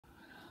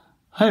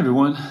Hi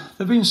everyone, there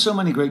have been so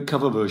many great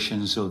cover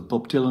versions of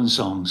Bob Dylan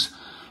songs,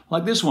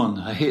 like this one,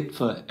 a hit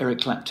for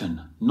Eric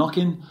Clapton,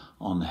 Knockin'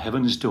 on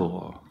Heaven's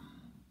Door.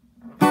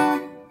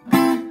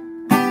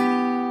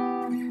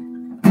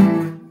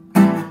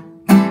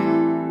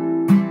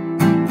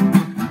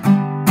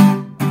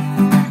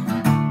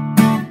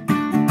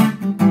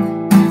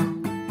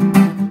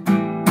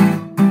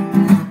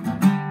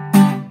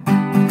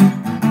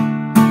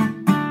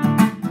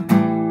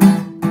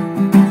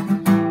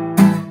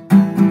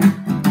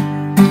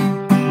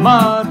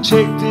 Ma,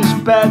 take this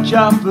badge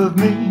off of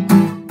me.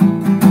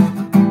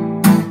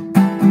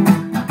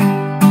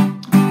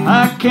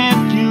 I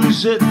can't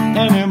use it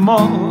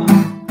anymore.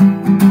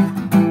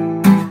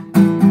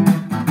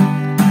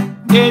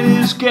 It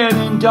is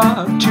getting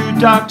dark, too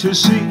dark to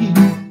see.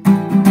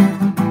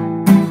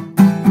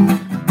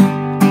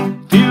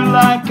 Feel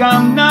like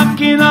I'm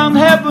knocking on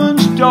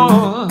heaven's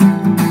door.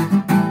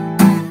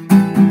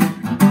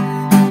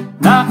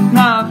 Knock,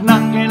 knock,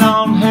 knocking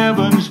on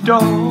heaven's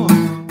door.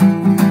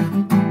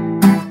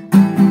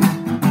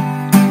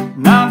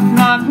 Knock,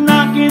 knock,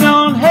 knocking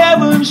on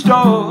heaven's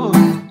door.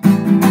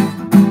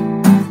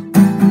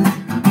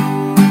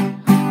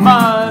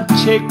 Ma,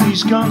 take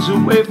these guns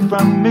away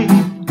from me.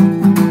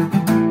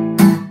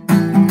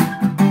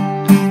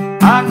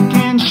 I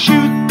can't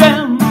shoot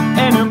them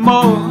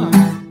anymore.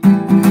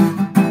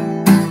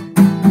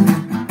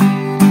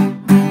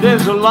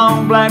 There's a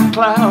long black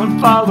cloud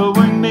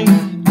following me.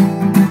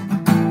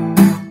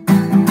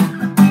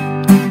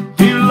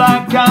 Feel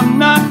like I'm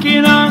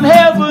knocking on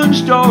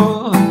heaven's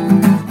door.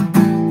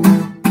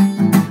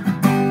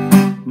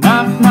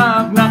 Knock,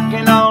 knock,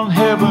 knocking on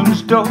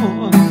heaven's door.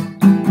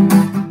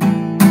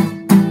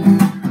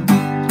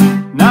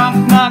 Knock,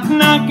 knock,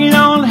 knocking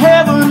on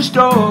heaven's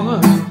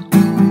door.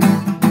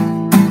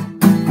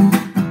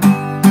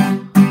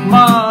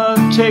 Ma,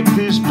 take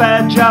this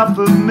badge off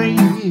of me.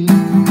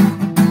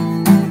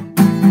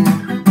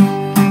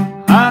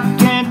 I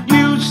can't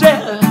use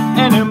it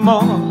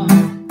anymore.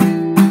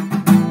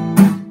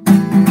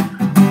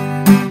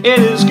 It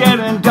is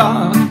getting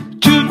dark,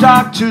 too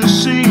dark to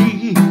see.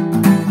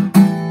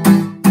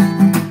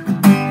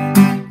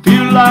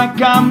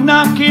 Like I'm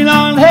knocking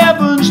on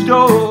heaven's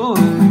door.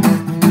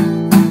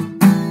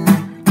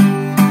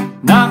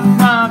 Knock,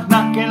 knock,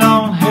 knocking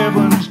on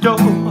heaven's door.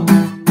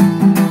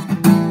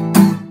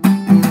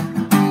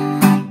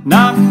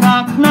 Knock,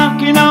 knock,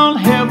 knocking on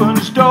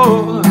heaven's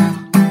door.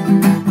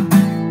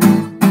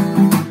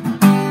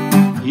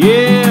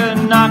 Yeah,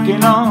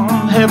 knocking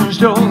on heaven's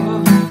door.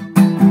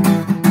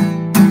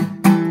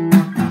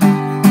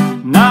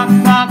 Knock,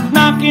 knock,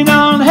 knocking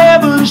on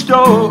heaven's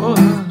door.